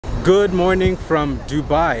Good morning from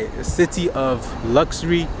Dubai, a city of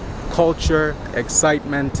luxury, culture,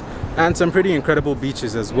 excitement, and some pretty incredible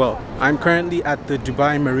beaches as well. I'm currently at the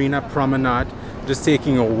Dubai Marina promenade, just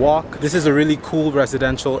taking a walk. This is a really cool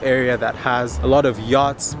residential area that has a lot of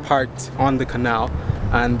yachts parked on the canal,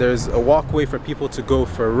 and there's a walkway for people to go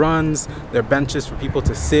for runs. There are benches for people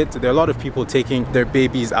to sit. There are a lot of people taking their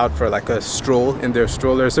babies out for like a stroll in their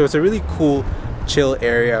stroller, so it's a really cool, chill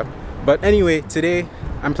area. But anyway, today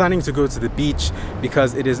I'm planning to go to the beach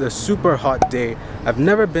because it is a super hot day. I've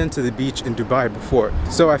never been to the beach in Dubai before,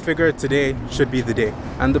 so I figured today should be the day.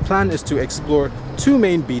 And the plan is to explore two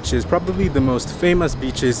main beaches, probably the most famous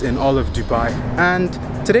beaches in all of Dubai. And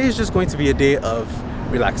today is just going to be a day of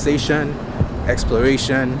relaxation,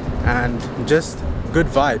 exploration, and just good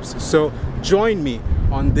vibes. So join me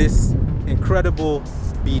on this incredible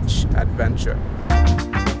beach adventure.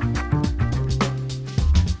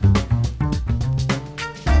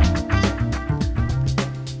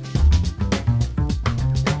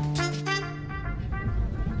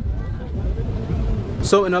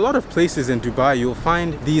 So in a lot of places in Dubai, you'll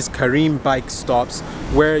find these Careem bike stops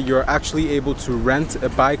where you're actually able to rent a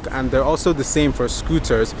bike, and they're also the same for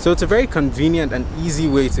scooters. So it's a very convenient and easy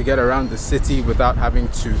way to get around the city without having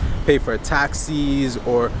to pay for taxis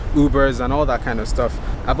or Ubers and all that kind of stuff.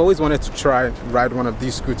 I've always wanted to try and ride one of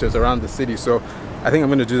these scooters around the city, so I think I'm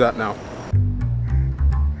going to do that now.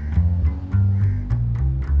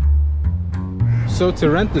 So to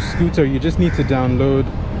rent the scooter, you just need to download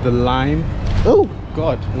the Lime. Oh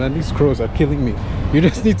God, man, these crows are killing me. You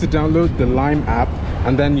just need to download the Lime app,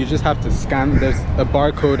 and then you just have to scan. There's a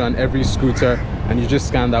barcode on every scooter, and you just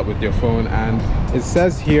scan that with your phone. And it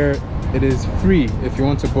says here it is free if you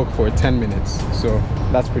want to book for 10 minutes. So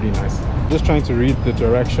that's pretty nice. Just trying to read the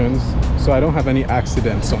directions so I don't have any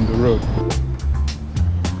accidents on the road.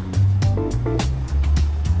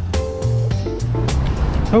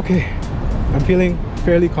 Okay, I'm feeling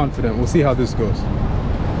fairly confident. We'll see how this goes.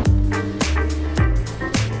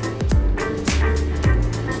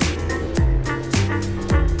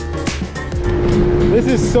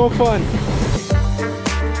 This is so fun.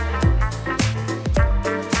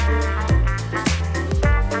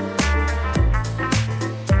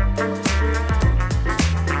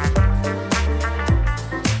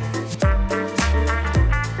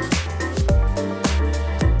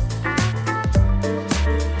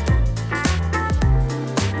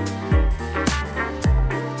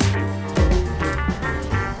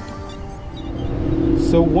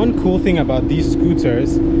 So one cool thing about these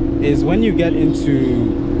scooters is when you get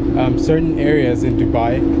into certain areas in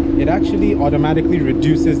Dubai, it actually automatically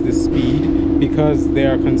reduces the speed because they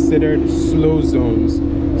are considered slow zones.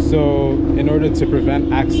 So in order to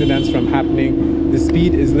prevent accidents from happening, the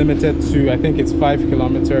speed is limited to, I think it's 5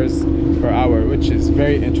 kilometers per hour, which is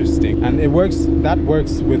very interesting. And that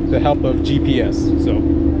works with the help of GPS. So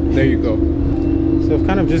there you go. So I've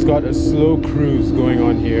kind of just got a slow cruise going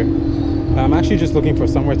on here. I'm actually just looking for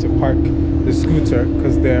somewhere to park the scooter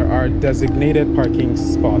because there are designated parking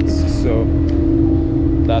spots, so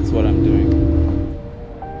that's what I'm doing.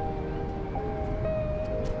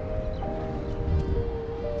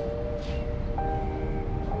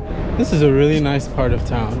 This is a really nice part of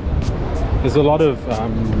town. There's a lot of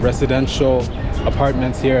residential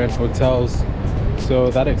apartments here and hotels, so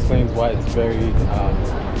that explains why it's very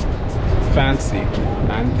fancy.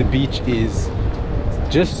 And the beach is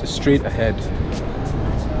just straight ahead.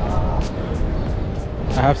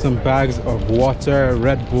 I have some bags of water,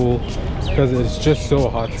 Red Bull, because it's just so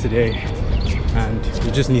hot today and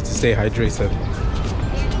you just need to stay hydrated.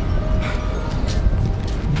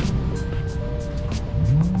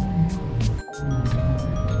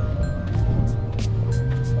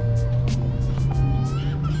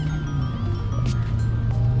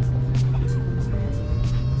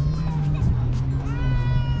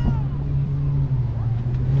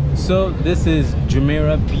 So this is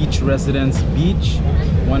JBR Beach Residence Beach,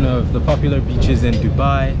 one of the popular beaches in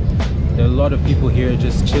Dubai. There are a lot of people here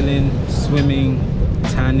just chilling, swimming,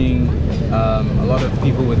 tanning, a lot of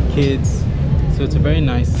people with kids. So it's a very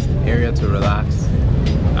nice area to relax.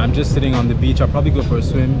 I'm just sitting on the beach. I'll probably go for a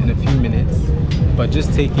swim in a few minutes, but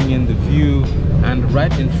just taking in the view. And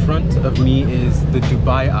right in front of me is the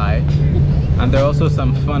Dubai Eye. And there are also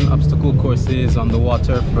some fun obstacle courses on the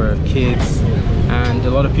water for kids, and a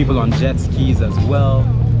lot of people on jet skis as well.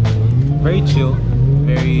 Very chill,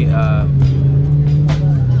 very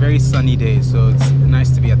sunny day, so it's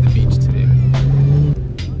nice to be at the beach today.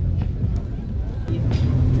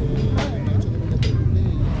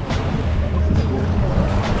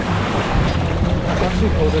 It's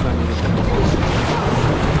actually colder than usual.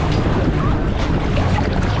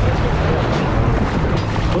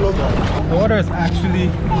 The water is actually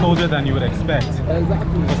colder than you would expect.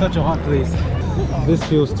 Exactly. For such a hot place. This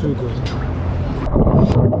feels too good.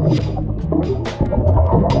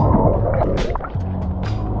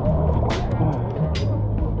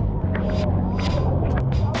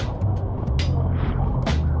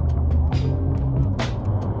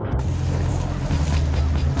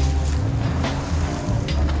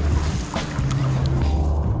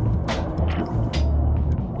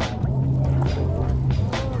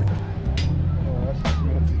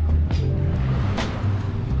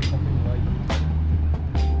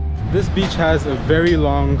 This beach has a very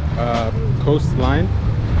long coastline,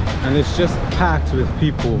 and it's just packed with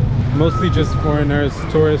people, mostly just foreigners,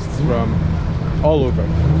 tourists from all over.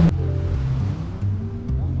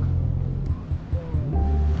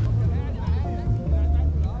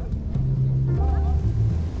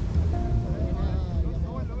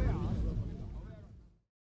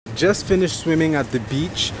 Just finished swimming at the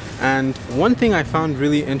beach, and one thing I found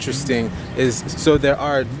really interesting is, so there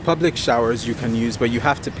are public showers you can use, but you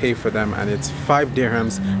have to pay for them, and it's 5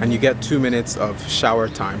 dirhams and you get 2 minutes of shower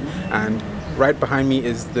time. And right behind me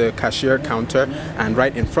is the cashier counter, and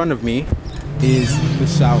right in front of me is the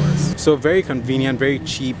showers. So very convenient, very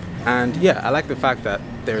cheap, and yeah, I like the fact that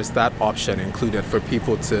there's that option included for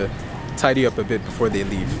people to tidy up a bit before they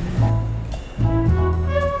leave.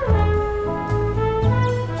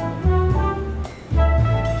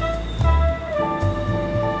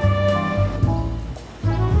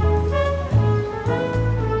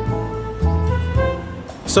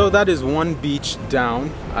 So that is one beach down.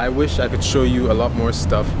 I wish I could show you a lot more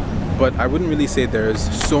stuff, but I wouldn't really say there's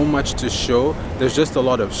so much to show. There's just a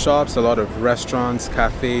lot of shops, a lot of restaurants,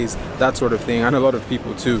 cafes, that sort of thing, and a lot of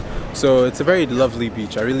people too. So it's a very lovely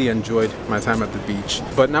beach. I really enjoyed my time at the beach.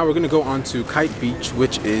 But now we're gonna go on to Kite Beach,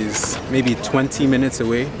 which is maybe 20 minutes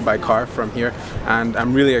away by car from here, and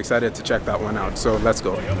I'm really excited to check that one out. So let's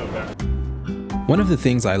go. One of the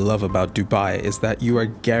things I love about Dubai is that you are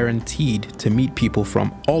guaranteed to meet people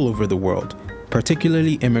from all over the world,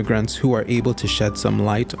 particularly immigrants who are able to shed some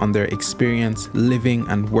light on their experience living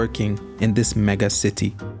and working in this mega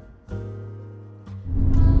city.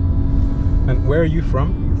 And where are you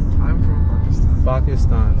from? I'm from Pakistan.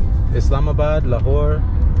 Pakistan. Islamabad, Lahore?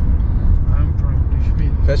 I'm from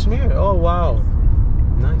Kashmir. Kashmir? Oh wow.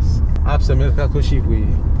 Nice. आपसे मिलकर खुशी हुई.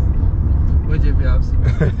 मुझे भी आपसे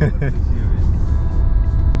मिलकर खुशी हुई.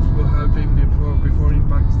 You have been before in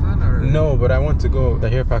Pakistan, or? No, but I want to go. I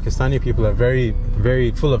hear Pakistani people are very,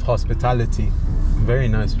 very full of hospitality. Very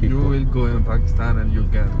nice people. You will go in Pakistan and you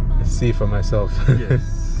can see for myself.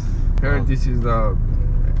 Yes. Here, this is a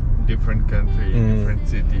different country, different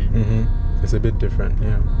city. It's a bit different,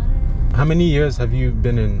 yeah. How many years have you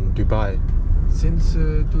been in Dubai? Since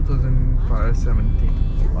 2017.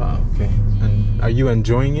 Wow, okay. And are you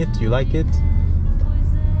enjoying it? You like it?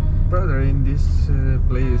 Brother, in this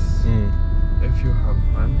place, if you have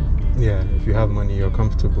money, yeah, if you have money, you're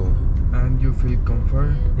comfortable, and you feel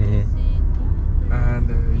comfort, and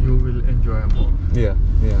you will enjoy more. Yeah,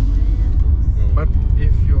 yeah. But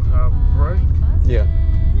if you have work, yeah,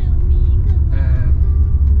 and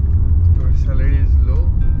your salary is low,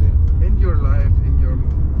 in your life, in your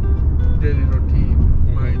daily routine,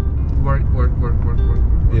 might work.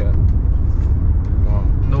 Yeah. Wow.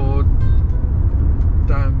 No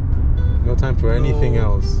time. No time for anything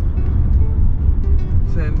else.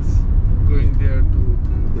 Sense going there to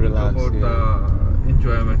relax, about the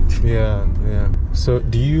enjoyment. Yeah, yeah. So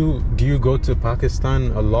do you go to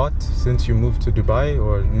Pakistan a lot since you moved to Dubai,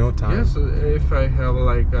 or no time? Yes, if I have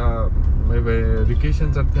like maybe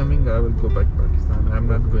vacations are coming, I will go back to Pakistan. I'm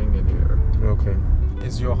not going anywhere. Okay.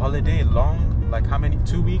 Is your holiday long? Like how many?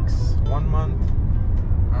 2 weeks? 1 month?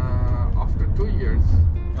 After 2 years.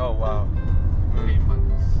 Oh wow. 3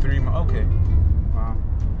 months. 3 months. Okay. Wow.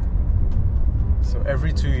 So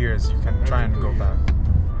every 2 years you can try and go back.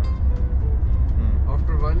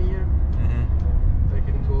 After 1 year, I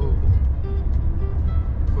can go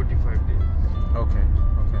 45 days. Okay,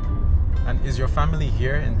 okay. And is your family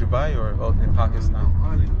here in Dubai or in Pakistan?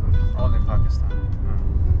 All in Pakistan. All in Pakistan.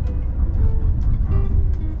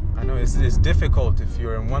 I know it's difficult if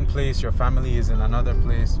you're in one place, your family is in another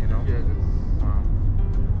place, you know? Yeah.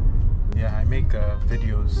 Yeah, I make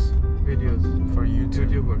videos for YouTube.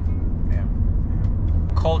 YouTuber. Yeah.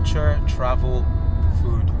 Culture, travel,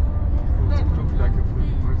 food. You look like a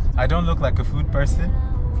foodie person. I don't look like a food person?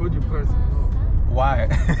 Foodie person, no. Why?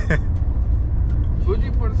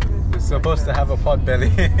 Foodie person is supposed to have a pot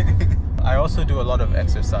belly. I also do a lot of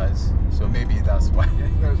exercise, so maybe that's why.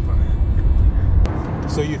 That's fine.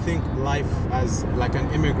 So you think life as like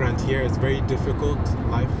an immigrant here is very difficult,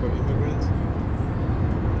 life for immigrants?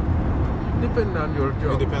 Depend on your It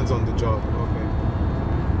job. depends on the job.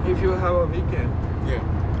 Okay. If you have a weekend, Yeah.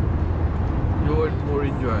 you will more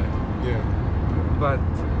enjoy. Yeah. But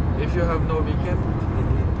if you have no weekend,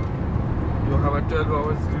 you have a 12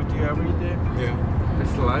 hours duty every day. Yeah.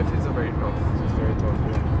 This life is very tough. It's very tough.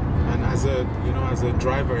 Yeah. And as a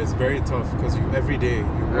driver, it's very tough because every day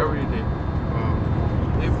you work. Every day.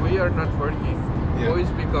 Wow. If we are not working, Yeah. always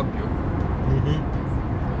pick up you.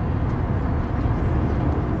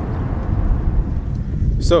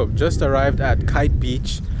 So, just arrived at Kite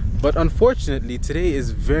Beach, but unfortunately today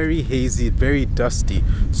is very hazy, very dusty,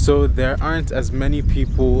 so there aren't as many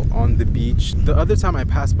people on the beach. The other time I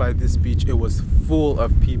passed by this beach, it was full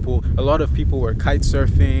of people. A lot of people were kite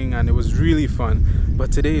surfing and it was really fun,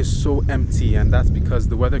 but today is so empty, and that's because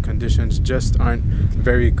the weather conditions just aren't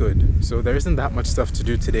very good. So there isn't that much stuff to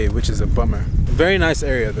do today, which is a bummer. Very nice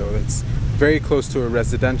area though. It's very close to a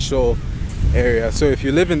residential area, so if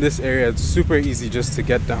you live in this area, it's super easy just to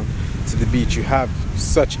get down to the beach. You have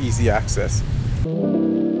such easy access.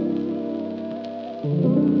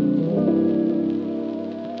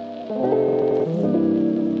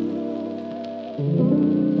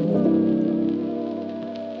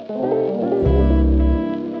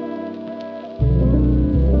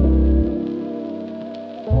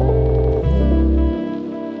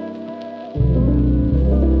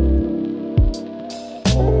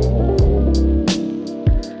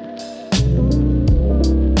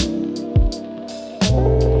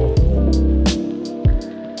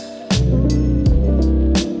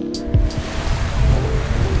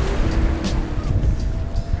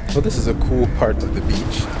 Well, this is a cool part of the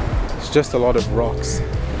beach. It's just a lot of rocks.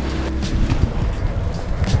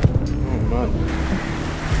 Oh man.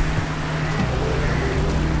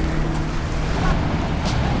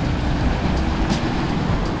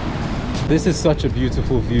 This is such a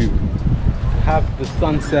beautiful view. Have the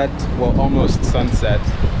sunset, well, almost sunset,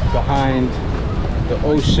 behind the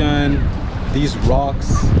ocean, these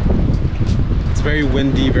rocks. It's very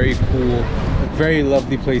windy, very cool, a very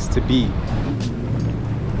lovely place to be.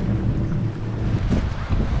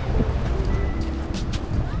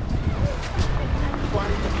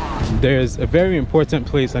 There's a very important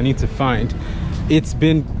place I need to find. It's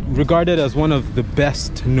been regarded as one of the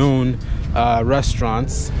best known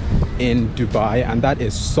restaurants in Dubai, and that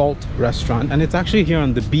is Salt Restaurant, and it's actually here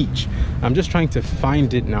on the beach. I'm just trying to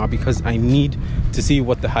find it now because I need to see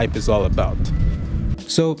what the hype is all about.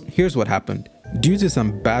 So here's what happened. Due to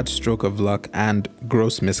some bad stroke of luck and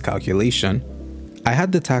gross miscalculation, I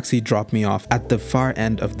had the taxi drop me off at the far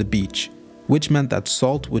end of the beach, which meant that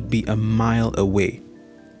Salt would be a mile away.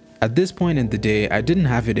 At this point in the day, I didn't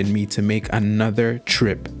have it in me to make another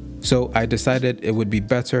trip, so I decided it would be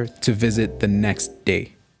better to visit the next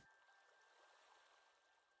day.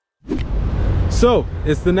 So,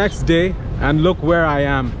 it's the next day, and look where I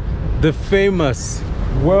am. The famous,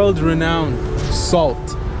 world-renowned Salt.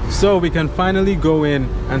 So we can finally go in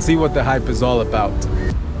and see what the hype is all about.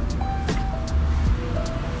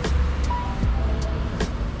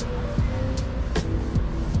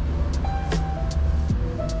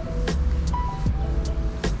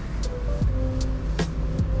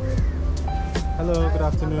 Hello, good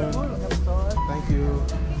afternoon. Thank you.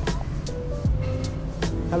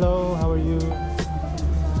 Hello, how are you?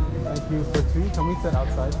 Thank you. For two, can we sit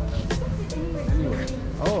outside? Anyway.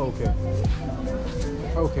 Oh, okay.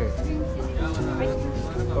 Okay.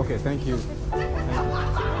 Okay, thank you.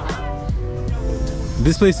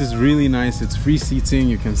 This place is really nice. It's free seating.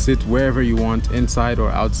 You can sit wherever you want, inside or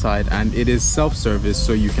outside, and it is self-service,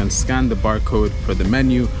 so you can scan the barcode for the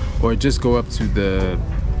menu or just go up to the,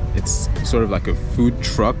 it's sort of like a food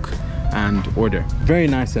truck, and order. Very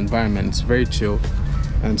nice environment. It's very chill,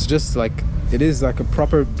 and it's just like, it is like a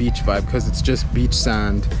proper beach vibe because it's just beach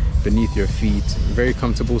sand beneath your feet. Very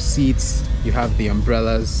comfortable seats. You have the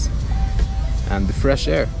umbrellas and the fresh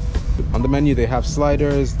air. On the menu they have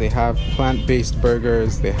sliders, they have plant-based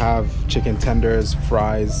burgers, they have chicken tenders,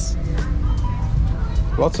 fries,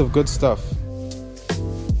 lots of good stuff.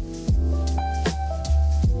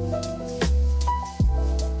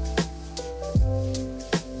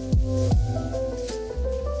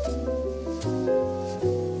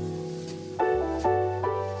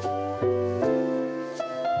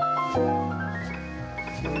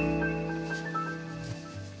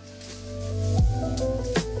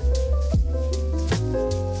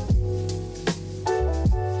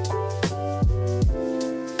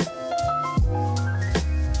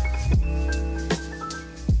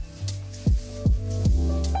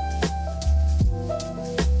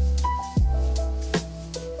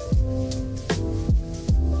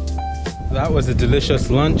 that was a delicious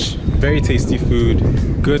lunch. Very tasty food,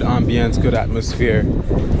 good ambience, good atmosphere,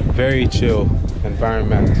 very chill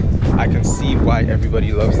environment. I can see why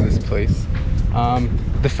everybody loves this place.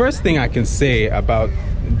 The first thing I can say about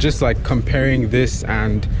just like comparing this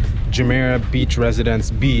and Jumeirah Beach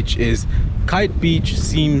Residence Beach is Kite Beach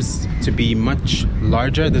seems to be much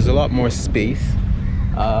larger. There's a lot more space.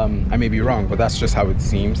 I may be wrong, but that's just how it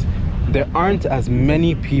seems. There aren't as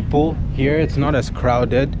many people here. It's not as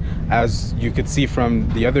crowded as you could see from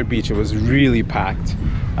the other beach. It was really packed.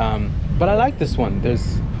 But I like this one.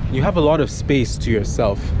 You have a lot of space to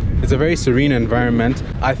yourself. It's a very serene environment.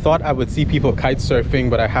 I thought I would see people kite surfing,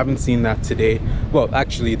 but I haven't seen that today. Well,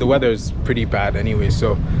 actually, the weather is pretty bad anyway,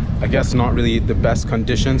 so I guess not really the best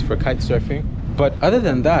conditions for kite surfing. But other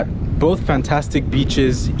than that, both fantastic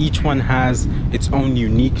beaches. Each one has its own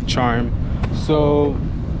unique charm. So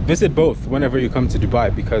visit both whenever you come to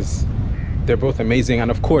Dubai because they're both amazing.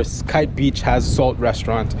 And of course, Kite Beach has Salt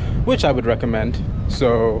Restaurant, which I would recommend.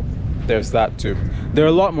 So there's that too. There are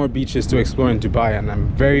a lot more beaches to explore in Dubai, and I'm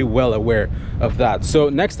very well aware of that. So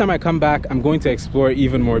next time I come back, I'm going to explore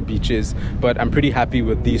even more beaches, but I'm pretty happy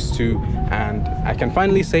with these two, and I can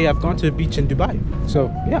finally say I've gone to a beach in Dubai. So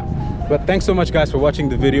yeah, but thanks so much guys for watching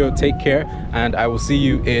the video. Take care, and I will see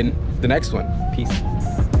you in the next one. Peace.